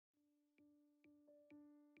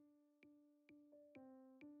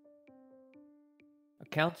A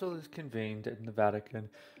council is convened in the Vatican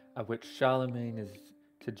at which Charlemagne is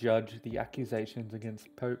to judge the accusations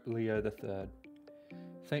against Pope Leo III.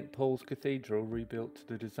 St. Paul's Cathedral, rebuilt to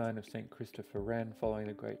the design of St. Christopher Wren following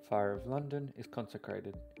the Great Fire of London, is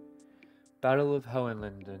consecrated. Battle of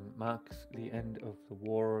Hohenlinden marks the end of the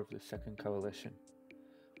War of the Second Coalition.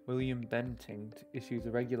 William Bentinck issues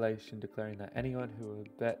a regulation declaring that anyone who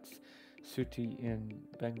abets Suti in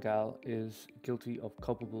Bengal is guilty of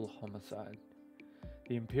culpable homicide.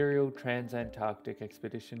 The Imperial Transantarctic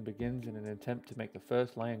Expedition begins in an attempt to make the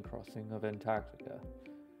first land crossing of Antarctica.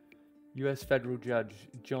 U.S. federal judge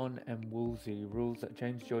John M. Woolsey rules that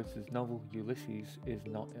James Joyce's novel Ulysses is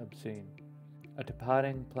not obscene. A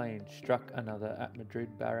departing plane struck another at Madrid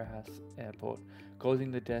Barajas Airport,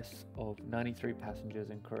 causing the deaths of 93 passengers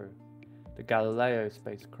and crew. The Galileo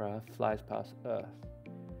spacecraft flies past Earth.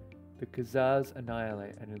 The Khazars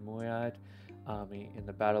annihilate an Umayyad army in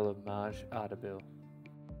the Battle of Marj Ardabil.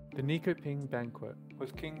 The Nyköping Banquet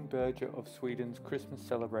was King Birger of Sweden's Christmas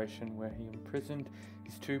celebration where he imprisoned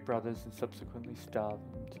his two brothers and subsequently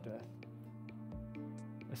starved them to death.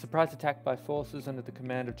 A surprise attack by forces under the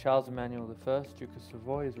command of Charles Emmanuel I, Duke of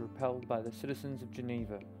Savoy, is repelled by the citizens of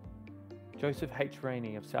Geneva. Joseph H.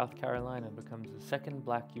 Rainey of South Carolina becomes the second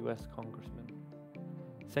black U.S. congressman.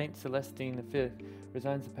 Saint Celestine V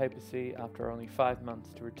resigns the papacy after only 5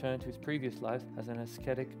 months to return to his previous life as an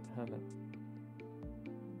ascetic hermit.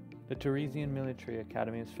 The Theresian Military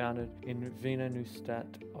Academy is founded in Wiener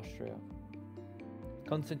Neustadt, Austria.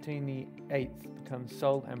 Constantine VIII becomes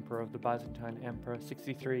sole emperor of the Byzantine Empire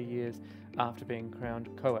 63 years after being crowned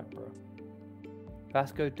co-emperor.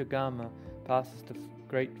 Vasco da Gama passes the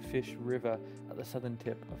Great Fish River at the southern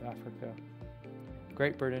tip of Africa.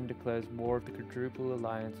 Great Britain declares war of the Quadruple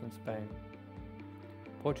Alliance on Spain.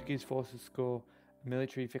 Portuguese forces score a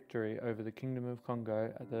military victory over the Kingdom of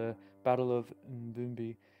Congo at the Battle of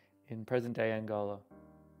Mbumbi in present-day Angola.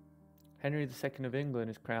 Henry II of England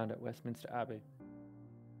is crowned at Westminster Abbey.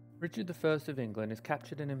 Richard I of England is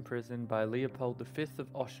captured and imprisoned by Leopold V of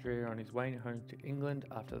Austria on his way home to England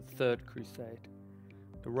after the Third Crusade.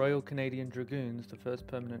 The Royal Canadian Dragoons, the first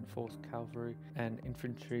permanent force cavalry and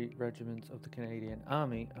infantry regiments of the Canadian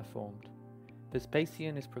Army, are formed.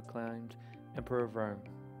 Vespasian is proclaimed Emperor of Rome.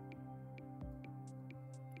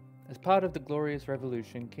 As part of the Glorious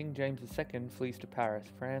Revolution, King James II flees to Paris,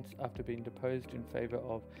 France, after being deposed in favour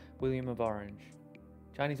of William of Orange.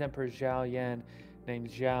 Chinese Emperor Zhao Yan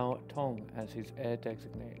names Zhao Tong as his heir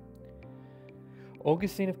designate.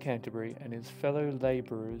 Augustine of Canterbury and his fellow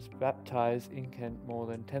labourers baptize in Kent more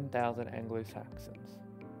than 10,000 Anglo-Saxons.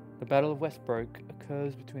 The Battle of Westbroek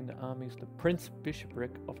occurs between the armies of the Prince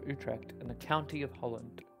Bishopric of Utrecht and the County of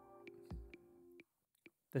Holland.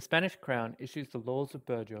 The Spanish crown issues the laws of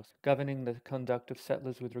Burgos, governing the conduct of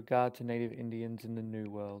settlers with regard to native Indians in the New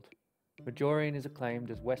World. Majorian is acclaimed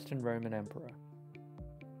as Western Roman Emperor.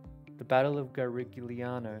 The Battle of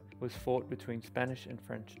Garigliano was fought between Spanish and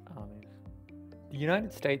French armies. The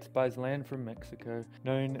United States buys land from Mexico,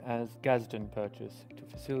 known as Gadsden Purchase, to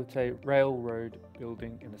facilitate railroad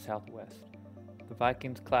building in the southwest. The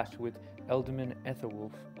Vikings clash with Ealdorman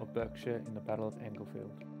Ethelwulf of Berkshire in the Battle of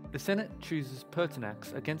Englefield. The Senate chooses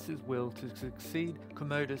Pertinax against his will to succeed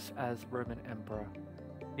Commodus as Roman Emperor.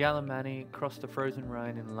 The Alemanni cross the frozen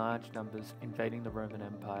Rhine in large numbers, invading the Roman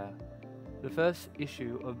Empire. The first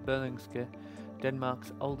issue of Berlingske,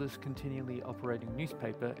 Denmark's oldest continually operating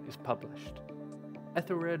newspaper, is published.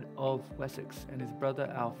 Ethelred of Wessex and his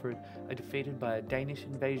brother Alfred are defeated by a Danish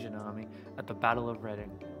invasion army at the Battle of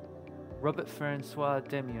Reading. Robert Francois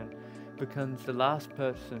Demian becomes the last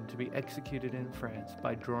person to be executed in France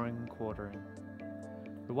by drawing and quartering.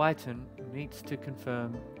 The Witan meets to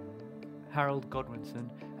confirm Harold Godwinson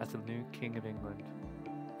as the new King of England.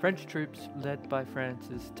 French troops led by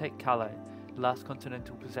Francis take Calais, the last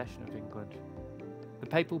continental possession of England. The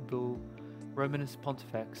papal bull Romanus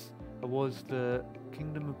Pontifex awards the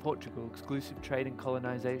Kingdom of Portugal exclusive trade and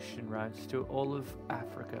colonization rights to all of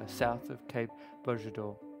Africa south of Cape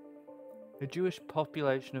Bojador. The Jewish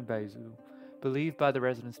population of Basel, believed by the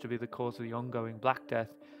residents to be the cause of the ongoing Black Death,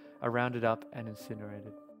 are rounded up and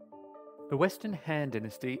incinerated. The Western Han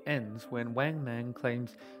dynasty ends when Wang Mang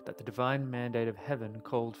claims that the divine mandate of heaven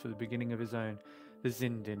called for the beginning of his own, the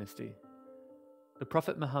Xin dynasty. The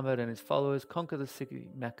Prophet Muhammad and his followers conquer the city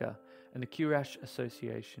Mecca, and the Quraysh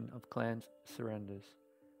association of clans surrenders.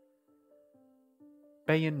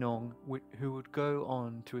 Bayan Nong, who would go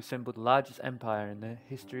on to assemble the largest empire in the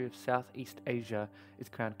history of Southeast Asia, is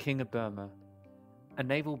crowned King of Burma. A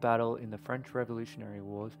naval battle in the French Revolutionary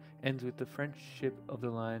Wars ends with the French ship of the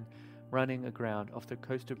line running aground off the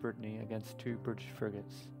coast of Brittany against two British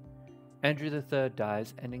frigates. Andrew III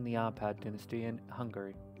dies, ending the Arpad dynasty in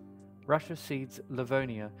Hungary. Russia cedes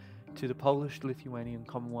Livonia to the Polish-Lithuanian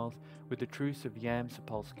Commonwealth with the Truce of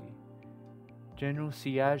Yam-Sapolsky. General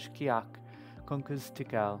Sierz-Kiak conquers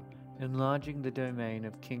Tikal, enlarging the domain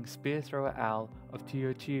of King Spear-Thrower Al of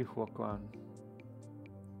Teotihuacan.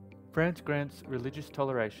 France grants religious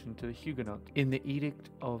toleration to the Huguenots in the Edict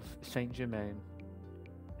of Saint-Germain.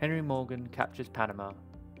 Henry Morgan captures Panama.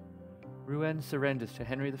 Rouen surrenders to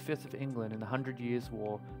Henry V of England in the 100 Years'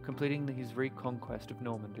 War, completing his reconquest of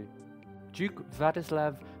Normandy. Duke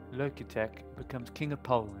Vladislav Lokitek becomes King of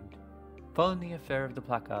Poland. Following the affair of the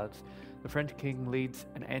placards, the French king leads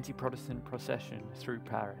an anti-Protestant procession through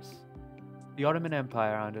Paris. The Ottoman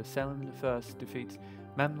Empire under Selim I defeats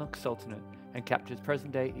Mamluk Sultanate and captures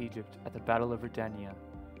present-day Egypt at the Battle of Rodania.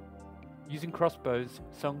 Using crossbows,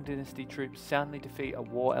 Song dynasty troops soundly defeat a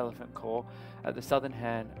war elephant corps at the southern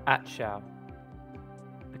hand at Shao.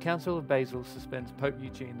 The Council of Basel suspends Pope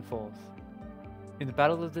Eugene IV. In the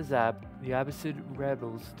Battle of the Zab, the Abbasid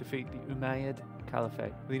rebels defeat the Umayyad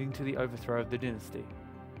Caliphate, leading to the overthrow of the dynasty.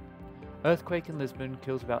 Earthquake in Lisbon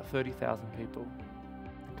kills about 30,000 people.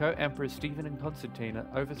 The co-emperors Stephen and Constantine are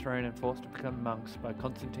overthrown and forced to become monks by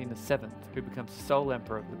Constantine VII, who becomes the sole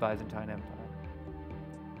emperor of the Byzantine Empire.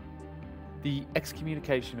 The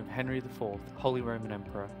excommunication of Henry IV, Holy Roman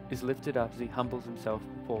Emperor, is lifted up as he humbles himself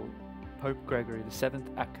before Pope Gregory VII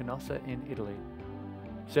at Canossa in Italy.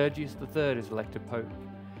 Sergius III is elected Pope,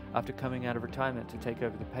 after coming out of retirement to take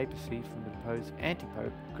over the papacy from the deposed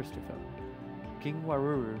anti-pope Christopher. King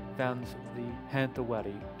Waruru founds the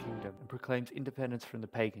Hanthawaddy kingdom and proclaims independence from the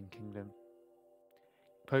pagan kingdom.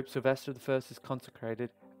 Pope Sylvester I is consecrated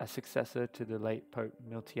as successor to the late Pope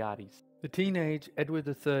Miltiades. The teenage Edward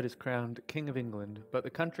III is crowned King of England, but the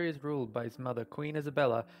country is ruled by his mother Queen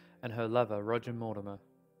Isabella and her lover Roger Mortimer.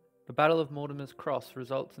 The Battle of Mortimer's Cross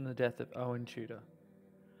results in the death of Owen Tudor.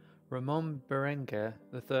 Ramon Berenguer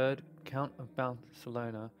III, Count of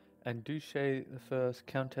Barcelona, and Duche I,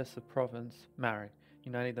 Countess of Provence, marry,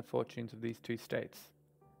 uniting the fortunes of these two states.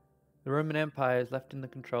 The Roman Empire is left in the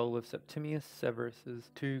control of Septimius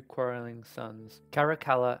Severus's two quarreling sons,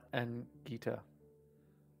 Caracalla and Geta.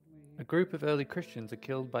 A group of early Christians are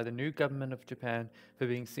killed by the new government of Japan for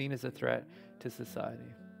being seen as a threat to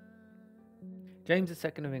society. James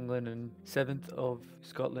II of England and 7th of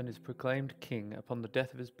Scotland is proclaimed king upon the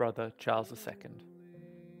death of his brother Charles II.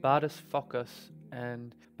 Bardas Phocas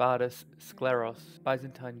and Bardas Skleros,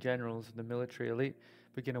 Byzantine generals of the military elite,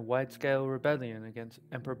 begin a wide-scale rebellion against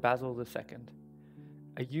Emperor Basil II.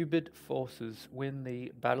 Ayyubid forces win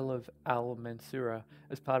the Battle of Al-Mansura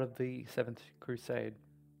as part of the Seventh Crusade.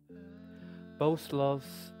 Boleslav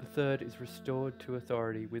III is restored to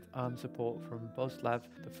authority with armed support from Boleslav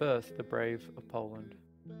I, the Brave of Poland.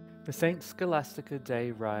 The St. Scholastica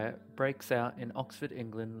Day riot breaks out in Oxford,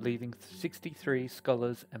 England, leaving 63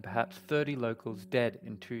 scholars and perhaps 30 locals dead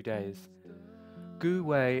in 2 days. Gu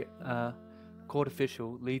Wei, a court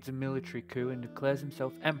official, leads a military coup and declares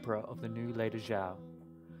himself emperor of the new later Zhao.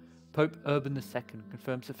 Pope Urban II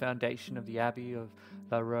confirms the foundation of the Abbey of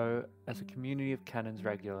La Roue as a community of canons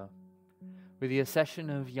regular. With the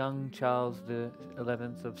accession of young Charles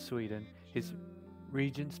XI of Sweden, his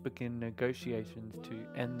regents begin negotiations to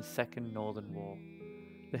end the Second Northern War.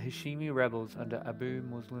 The Hashemi rebels under Abu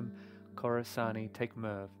Muslim Khorasani take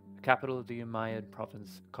Merv, the capital of the Umayyad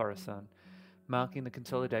province Khorasan, marking the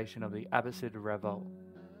consolidation of the Abbasid revolt.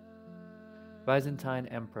 Byzantine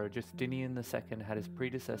Emperor Justinian II had his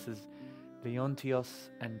predecessors Leontios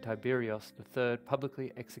and Tiberios III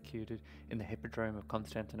publicly executed in the Hippodrome of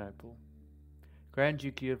Constantinople. Grand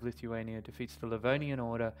Duchy of Lithuania defeats the Livonian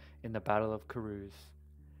Order in the Battle of Karuz.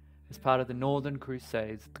 As part of the Northern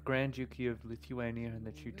Crusades, the Grand Duchy of Lithuania and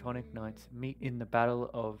the Teutonic Knights meet in the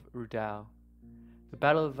Battle of Rudau. The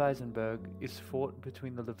Battle of Weissenberg is fought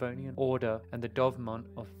between the Livonian Order and the Dovmont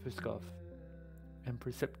of Pskov.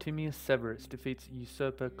 Emperor Septimius Severus defeats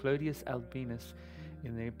usurper Clodius Albinus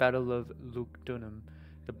in the Battle of Lugdunum,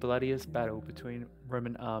 the bloodiest battle between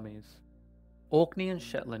Roman armies. Orkney and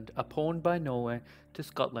Shetland are pawned by Norway to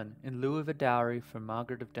Scotland in lieu of a dowry from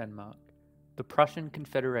Margaret of Denmark. The Prussian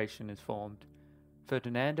Confederation is formed.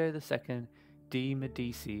 Ferdinando II de'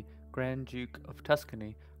 Medici, Grand Duke of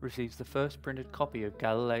Tuscany, receives the first printed copy of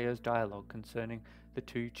Galileo's dialogue concerning the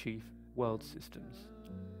two chief world systems.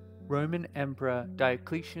 Roman Emperor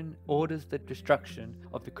Diocletian orders the destruction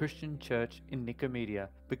of the Christian church in Nicomedia,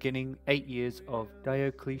 beginning 8 years of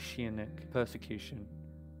Diocletianic persecution.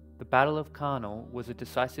 The Battle of Karnal was a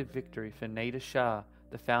decisive victory for Nader Shah,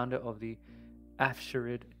 the founder of the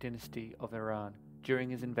Afsharid dynasty of Iran,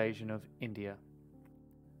 during his invasion of India.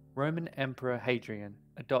 Roman Emperor Hadrian,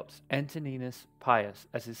 adopts Antoninus Pius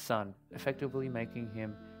as his son, effectively making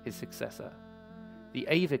him his successor. The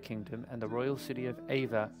Ava Kingdom and the royal city of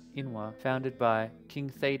Ava, Inwa, founded by King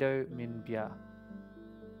Theodo Min Bia.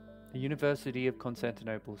 The University of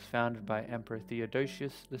Constantinople was founded by Emperor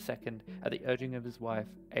Theodosius II at the urging of his wife,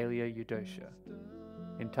 Aelia Eudocia.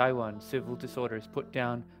 In Taiwan, civil disorder is put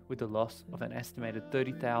down with the loss of an estimated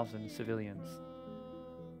 30,000 civilians.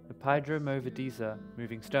 The Piedra Movediza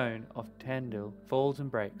moving stone of Tandil falls and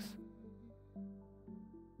breaks,